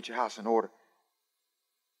 Hezekiah, get your house in order.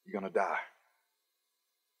 You're going to die.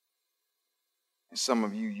 And some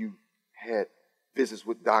of you, you had visits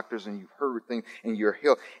with doctors and you've heard things in your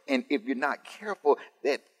health. And if you're not careful,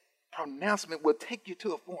 that pronouncement will take you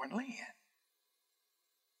to a foreign land.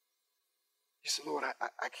 You say, Lord,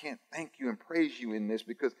 I can't thank you and praise you in this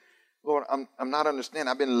because, Lord, I'm not understanding.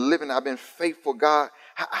 I've been living, I've been faithful, God.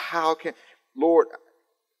 How can, Lord,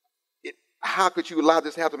 how could you allow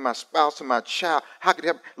this to happen to my spouse, to my child? How could it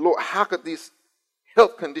happen? Lord, how could this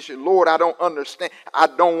health condition, Lord, I don't understand. I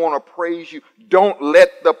don't want to praise you. Don't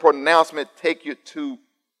let the pronouncement take you to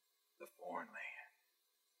the foreign land.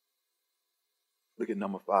 Look at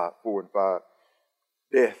number 4 and 5.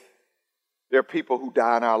 Death. There are people who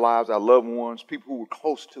die in our lives, our loved ones, people who we're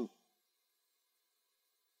close to.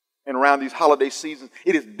 And around these holiday seasons,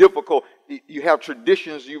 it is difficult. You have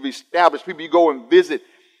traditions you've established, people you go and visit.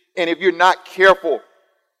 And if you're not careful, it'll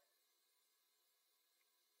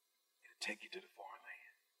take you to the foreign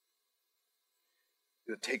land.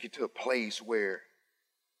 It'll take you to a place where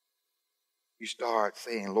you start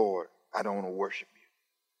saying, Lord, I don't want to worship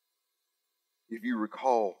you. If you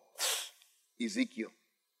recall Ezekiel's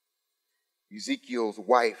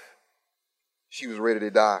wife, she was ready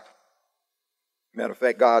to die. Matter of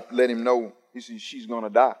fact, God let him know, he said, she's going to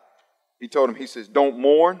die. He told him, he says, don't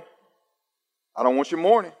mourn. I don't want you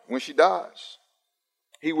mourning when she dies.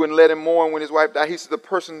 He wouldn't let him mourn when his wife died. He said, the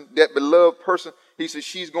person, that beloved person, he said,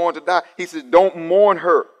 she's going to die. He said, don't mourn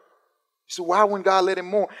her. He said, why wouldn't God let him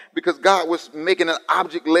mourn? Because God was making an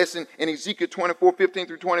object lesson in Ezekiel 24:15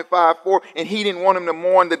 through 25:4, and he didn't want him to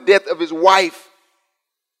mourn the death of his wife.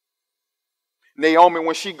 Naomi,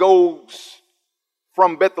 when she goes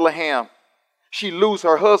from Bethlehem, she loses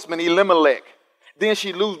her husband, Elimelech. Then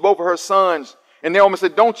she loses both of her sons. And Naomi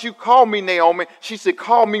said, don't you call me Naomi. She said,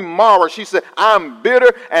 call me Mara. She said, I'm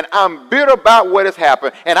bitter, and I'm bitter about what has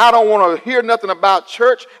happened. And I don't want to hear nothing about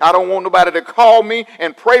church. I don't want nobody to call me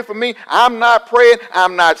and pray for me. I'm not praying.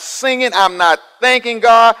 I'm not singing. I'm not thanking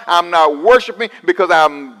God. I'm not worshiping because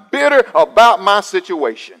I'm bitter about my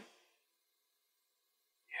situation.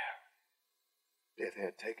 Yeah. Death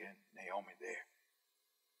had taken Naomi there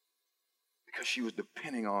because she was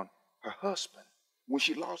depending on her husband. When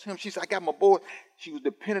she lost him, she said, I got my boys. She was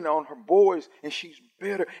dependent on her boys, and she's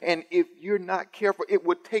bitter. And if you're not careful, it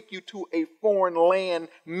would take you to a foreign land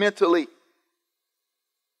mentally.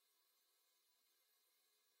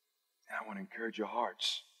 And I want to encourage your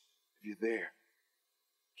hearts, if you're there,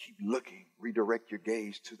 keep looking. Redirect your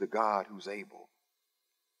gaze to the God who's able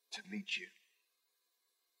to meet you.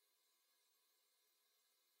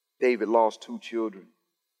 David lost 2 children.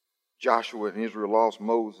 Joshua and Israel lost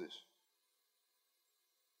Moses.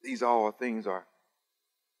 These all things are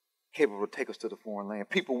capable to take us to the foreign land.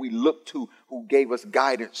 People we look to who gave us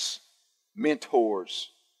guidance, mentors,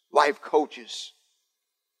 life coaches,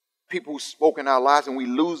 people who spoke in our lives and we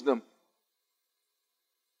lose them.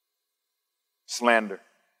 Slander.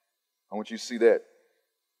 I want you to see that.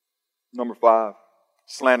 Number 5,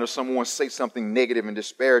 slander. Someone say something negative and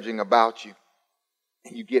disparaging about you,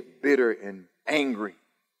 and you get bitter and angry.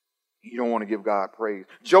 You don't want to give God praise.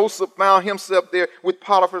 Joseph found himself there with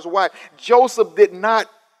Potiphar's wife. Joseph did not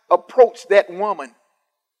approach that woman.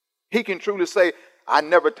 He can truly say, I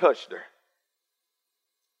never touched her.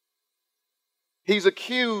 He's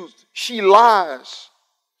accused. She lies.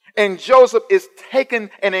 And Joseph is taken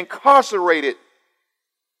and incarcerated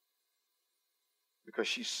because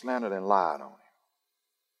she slandered and lied on him.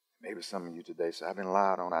 Maybe some of you today say, I've been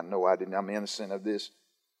lied on. I know I didn't. I'm innocent of this.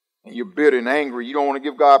 And you're bitter and angry. You don't want to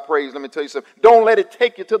give God praise. Let me tell you something. Don't let it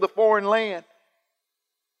take you to the foreign land.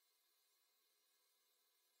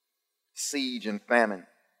 Siege and famine.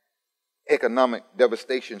 Economic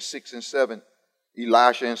devastation, 6 and 7.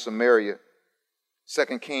 Elisha in Samaria.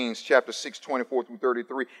 2 Kings chapter 6, 24 through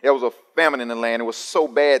 33. There was a famine in the land. It was so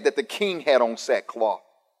bad that the king had on sackcloth.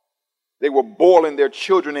 They were boiling their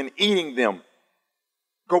children and eating them.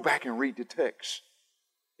 Go back and read the text.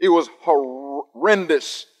 It was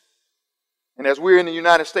horrendous. And as we're in the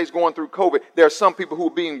United States going through COVID, there are some people who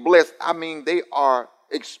are being blessed. I mean, they are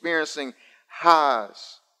experiencing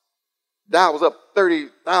highs. That was up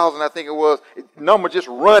 30,000, I think it was. Number just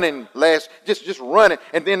running just running.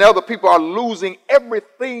 And then other people are losing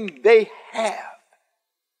everything they have.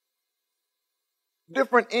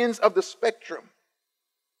 Different ends of the spectrum.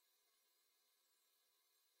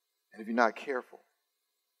 And if you're not careful,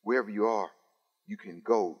 wherever you are, you can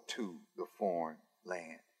go to the foreign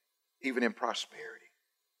land, even in prosperity.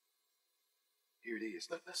 Here it is.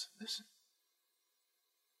 Listen, listen.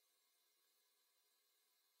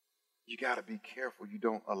 You got to be careful you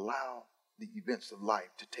don't allow the events of life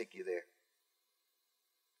to take you there.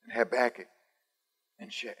 And Habakkuk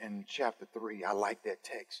in chapter 3, I like that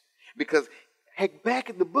text. Because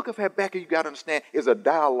Habakkuk, the book of Habakkuk, you got to understand, is a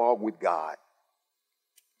dialogue with God.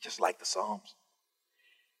 Just like the Psalms.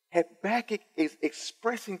 Habakkuk is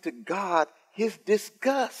expressing to God his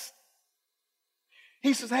disgust.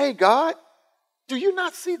 He says, hey, God, do you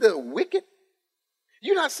not see the wicked?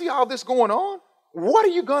 You not see all this going on? What are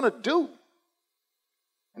you going to do?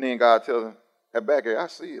 And then God tells him, Habakkuk, I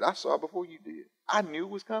see it. I saw it before you did. I knew it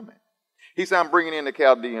was coming. He said, I'm bringing in the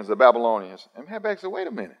Chaldeans, the Babylonians. And Habakkuk said, wait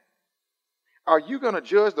a minute. Are you going to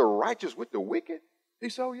judge the righteous with the wicked? He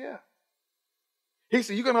said, oh, yeah. He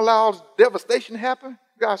said, you're going to allow devastation to happen?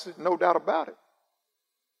 God said, no doubt about it.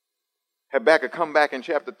 Habakkuk come back in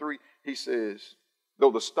chapter 3. He says,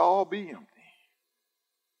 though the stall be empty,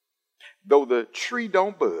 though the tree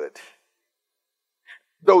don't bud,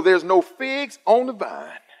 though there's no figs on the vine,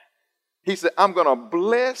 he said, I'm going to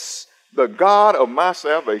bless the God of my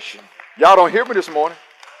salvation. Y'all don't hear me this morning.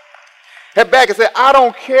 Habakkuk said, I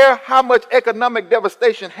don't care how much economic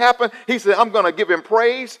devastation happened. He said, I'm going to give him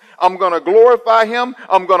praise. I'm going to glorify him.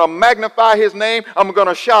 I'm going to magnify his name. I'm going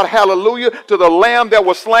to shout hallelujah to the Lamb that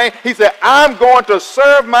was slain. He said, I'm going to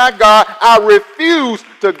serve my God. I refuse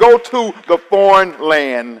to go to the foreign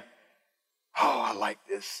land. Oh, I like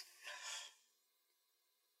this.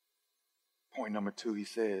 Point number 2, he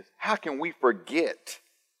says, how can we forget?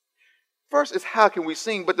 First is how can we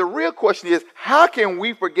sing? But the real question is, how can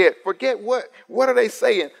we forget? Forget what? What are they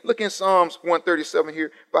saying? Look in Psalms 137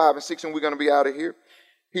 here, 5 and 6, and we're going to be out of here.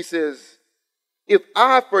 He says, if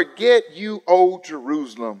I forget you, O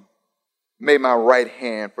Jerusalem, may my right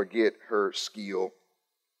hand forget her skill.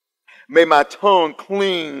 May my tongue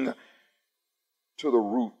cling to the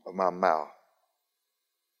roof of my mouth.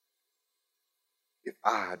 If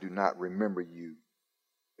I do not remember you,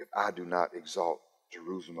 if I do not exalt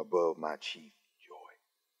Jerusalem above my chief joy.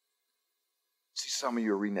 See, some of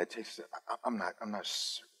you are reading that text. I'm not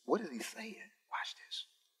sure. What is he saying? Watch this.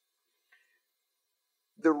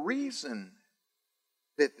 The reason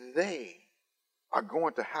that they are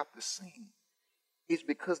going to have to sing is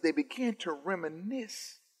because they began to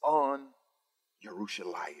reminisce on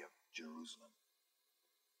Jerusalem.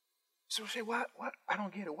 So we say, what? I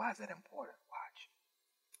don't get it. Why is that important? Watch.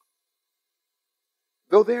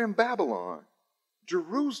 Though they're in Babylon,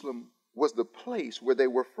 Jerusalem was the place where they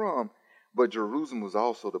were from, but Jerusalem was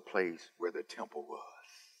also the place where the temple was.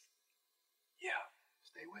 Yeah,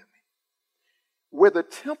 stay with me. Where the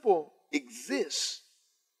temple exists,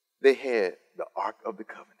 they had the Ark of the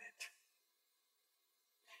Covenant.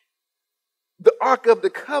 The Ark of the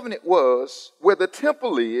Covenant was where the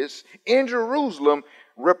temple is in Jerusalem,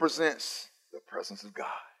 represents the presence of God.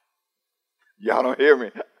 Y'all don't hear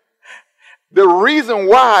me. The reason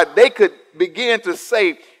why they could begin to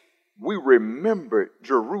say, we remember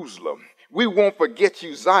Jerusalem, we won't forget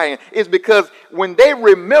you, Zion, is because when they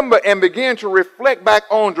remember and begin to reflect back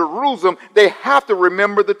on Jerusalem, they have to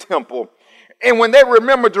remember the temple. And when they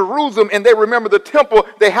remember Jerusalem and they remember the temple,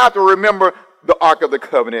 they have to remember the Ark of the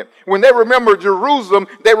Covenant. When they remember Jerusalem,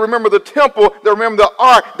 they remember the temple, they remember the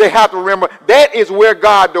Ark, they have to remember that is where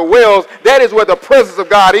God dwells, that is where the presence of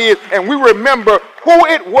God is, and we remember who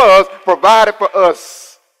it was provided for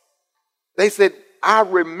us. They said, I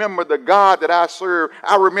remember the God that I serve.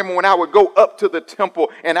 I remember when I would go up to the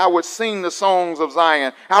temple and I would sing the songs of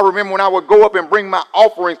Zion. I remember when I would go up and bring my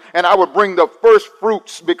offerings and I would bring the first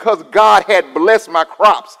fruits because God had blessed my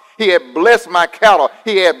crops. He had blessed my cattle.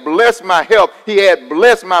 He had blessed my health. He had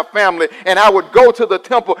blessed my family. And I would go to the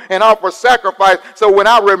temple and offer sacrifice. So when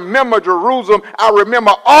I remember Jerusalem, I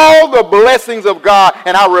remember all the blessings of God.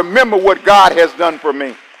 And I remember what God has done for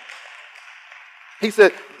me. He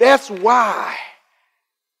said, that's why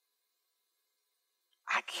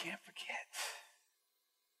I can't forget.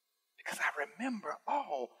 Because I remember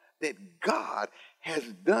all that God has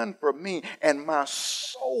done for me, and my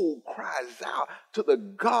soul cries out to the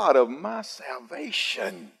God of my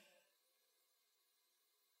salvation. And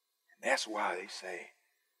that's why they say,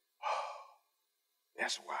 oh,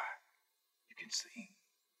 that's why you can sing.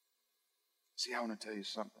 See, I want to tell you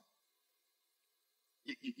something.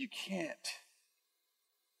 You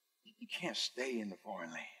can't stay in the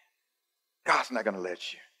foreign land. God's not going to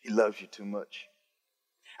let you. He loves you too much.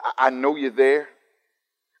 I know you're there.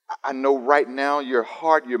 I know right now your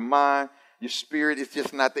heart, your mind, your spirit is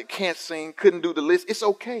just not there. Can't sing, couldn't do the list. It's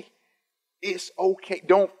okay. It's okay.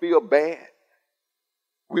 Don't feel bad.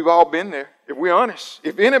 We've all been there. If we're honest,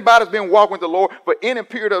 if anybody's been walking with the Lord for any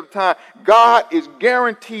period of time, God is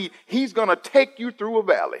guaranteed He's going to take you through a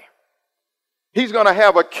valley. He's going to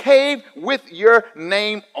have a cave with your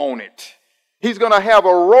name on it. He's going to have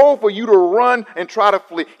a road for you to run and try to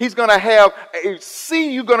flee. He's going to have a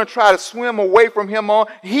sea you're going to try to swim away from Him on.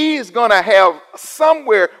 He is going to have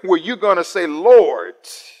somewhere where you're going to say, Lord,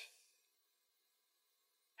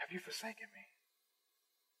 have you forsaken me?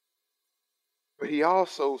 But He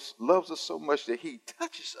also loves us so much that He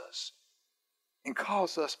touches us and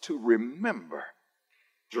calls us to remember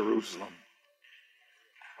Jerusalem.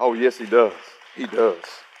 Oh, yes, He does. He does.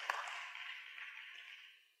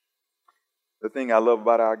 The thing I love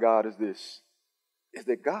about our God is this, is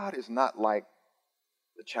that God is not like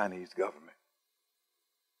the Chinese government.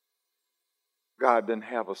 God doesn't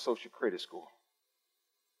have a social credit score.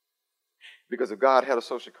 Because if God had a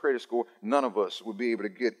social credit score, none of us would be able to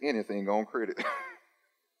get anything on credit.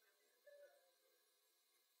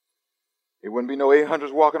 It wouldn't be no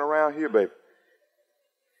 800s walking around here, baby.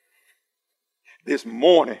 This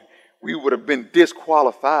morning, we would have been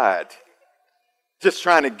disqualified just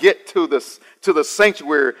trying to get to the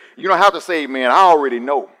sanctuary. You don't have to say, man, I already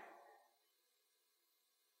know.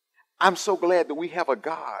 I'm so glad that we have a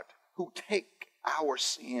God who take our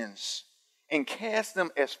sins and cast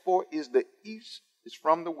them as far as the east is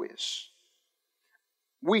from the west.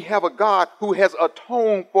 We have a God who has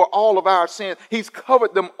atoned for all of our sins. He's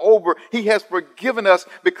covered them over. He has forgiven us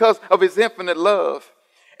because of His infinite love.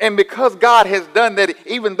 And because God has done that,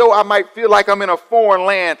 even though I might feel like I'm in a foreign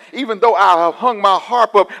land, even though I have hung my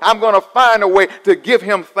harp up, I'm going to find a way to give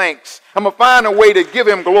Him thanks. I'm going to find a way to give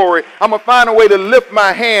Him glory. I'm going to find a way to lift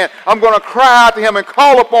my hand. I'm going to cry out to Him and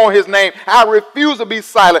call upon His name. I refuse to be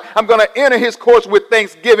silent. I'm going to enter His courts with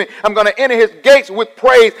thanksgiving. I'm going to enter His gates with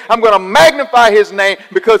praise. I'm going to magnify His name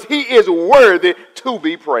because He is worthy to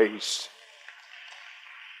be praised.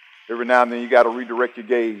 Every now and then you got to redirect your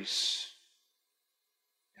gaze.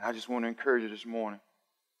 I just want to encourage you this morning.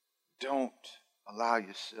 Don't allow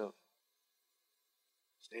yourself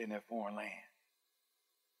to stay in that foreign land.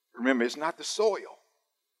 Remember, it's not the soil.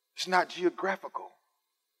 It's not geographical.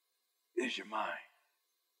 It is your mind.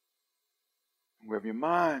 And wherever your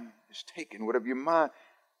mind is taken, whatever your mind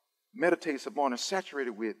meditates upon and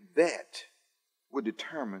saturated with, that will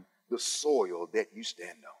determine the soil that you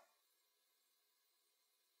stand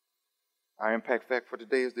on. Our impact fact for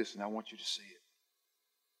today is this, and I want you to see it.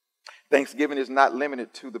 Thanksgiving is not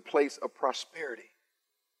limited to the place of prosperity.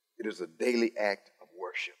 It is a daily act of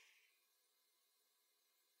worship.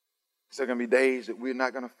 There are going to be days that we're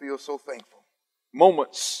not going to feel so thankful.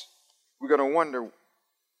 Moments we're going to wonder,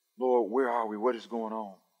 Lord, where are we? What is going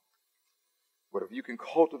on? But if you can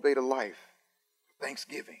cultivate a life of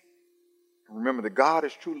thanksgiving, and remember that God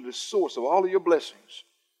is truly the source of all of your blessings,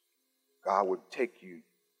 God will take you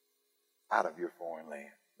out of your foreign land.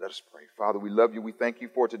 Let us pray. Father, we love you. We thank you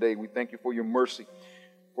for today. We thank you for your mercy,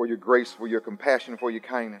 for your grace, for your compassion, for your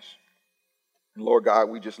kindness. And Lord God,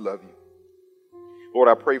 we just love you. Lord,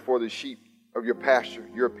 I pray for the sheep of your pasture,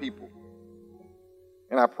 your people.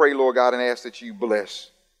 And I pray, Lord God, and ask that you bless,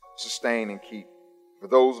 sustain, and keep. For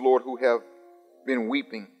those, Lord, who have been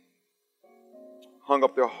weeping, hung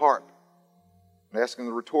up their harp, and asking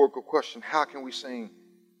the rhetorical question, how can we sing?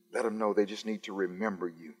 Let them know they just need to remember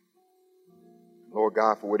you. Lord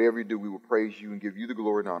God, for whatever you do, we will praise you and give you the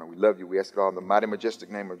glory and honor. We love you. We ask it all in the mighty,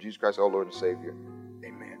 majestic name of Jesus Christ, our Lord and Savior.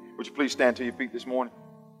 Amen. Would you please stand to your feet this morning?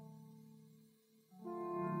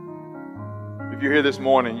 If you're here this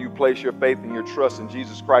morning, you place your faith and your trust in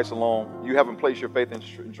Jesus Christ alone. You haven't placed your faith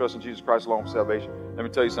and trust in Jesus Christ alone for salvation. Let me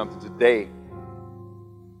tell you something. Today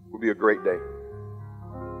will be a great day.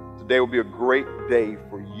 Today will be a great day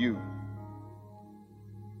for you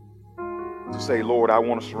to say, Lord, I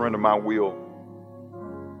want to surrender my will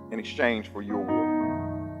in exchange for your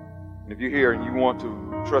will. And if you're here and you want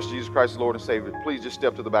to trust Jesus Christ as Lord and Savior, please just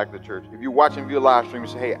step to the back of the church. If you're watching via live stream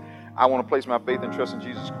and say, hey, I want to place my faith and trust in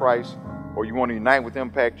Jesus Christ, or you want to unite with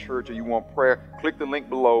Impact Church, or you want prayer, click the link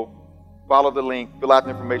below, follow the link, fill out the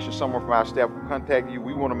information. Someone from our staff will contact you.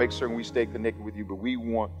 We want to make certain we stay connected with you, but we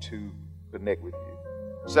want to connect with you.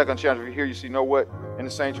 Second challenge, if you're here, you see, you know what? In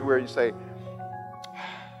the sanctuary, you say,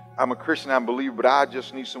 I'm a Christian, I'm a believer, but I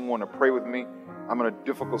just need someone to pray with me. I'm in a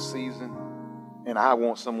difficult season, and I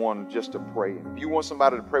want someone just to pray. If you want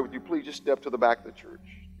somebody to pray with you, please just step to the back of the church.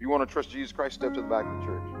 If you want to trust Jesus Christ, step to the back of the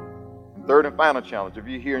church. And third and final challenge, if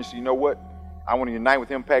you're here and say, you know what? I want to unite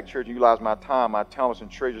with Impact Church and utilize my time, my talents,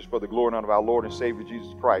 and treasures for the glory and honor of our Lord and Savior,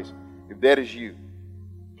 Jesus Christ. If that is you,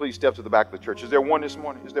 please step to the back of the church. Is there one this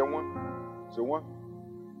morning? Is there one? Is there one?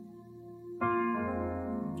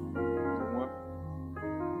 Is there one?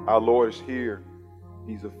 Our Lord is here.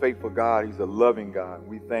 He's a faithful God. He's a loving God.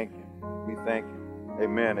 We thank Him. We thank Him.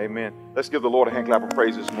 Amen. Amen. Let's give the Lord a hand clap of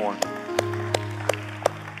praise this morning.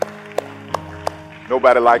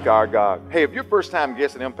 Nobody like our God. Hey, if you're first-time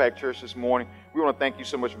guest at Impact Church this morning, we want to thank you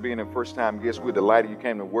so much for being a first-time guest. We're delighted you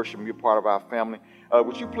came to worship and be a part of our family.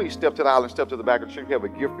 Would you please step to the aisle and step to the back of the church? We have a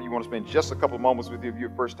gift for you. We want to spend just a couple of moments with you if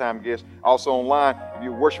you're a first-time guest. Also online, if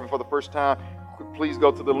you're worshiping for the first time, please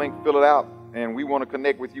go to the link, fill it out, and we want to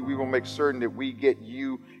connect with you. We want to make certain that we get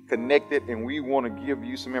you connected, and we want to give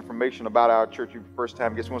you some information about our church. You're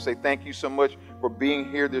first-time guests. We want to say thank you so much for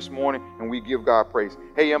being here this morning, and we give God praise.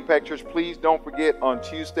 Hey, Impact Church, please don't forget on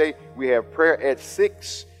Tuesday we have prayer at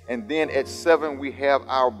 6, and then at 7 we have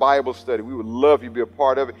our Bible study. We would love you to be a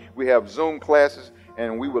part of it. We have Zoom classes,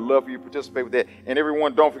 and we would love for you to participate with that. And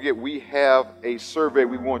everyone, don't forget, we have a survey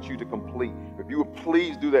we want you to complete. If you would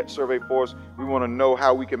please do that survey for us, we want to know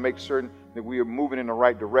how we can make certain that we are moving in the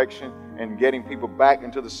right direction and getting people back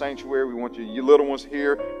into the sanctuary. We want you little ones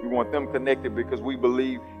here. We want them connected because we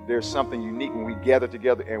believe there's something unique when we gather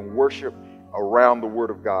together and worship around the Word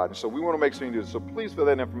of God. And so we want to make sure you do this. So please fill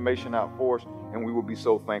that information out for us, and we will be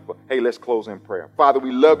so thankful. Hey, let's close in prayer. Father,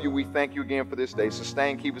 we love you. We thank you again for this day.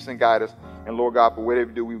 Sustain, keep us, and guide us. And Lord God, for whatever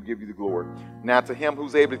you do, we will give you the glory. Now to Him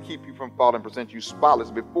who's able to keep you from falling and present you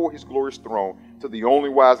spotless before His glorious throne, to the only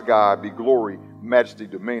wise God, be glory, majesty,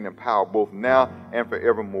 dominion, and power, both now and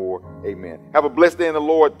forevermore. Amen. Have a blessed day in the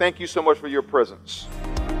Lord. Thank you so much for your presence.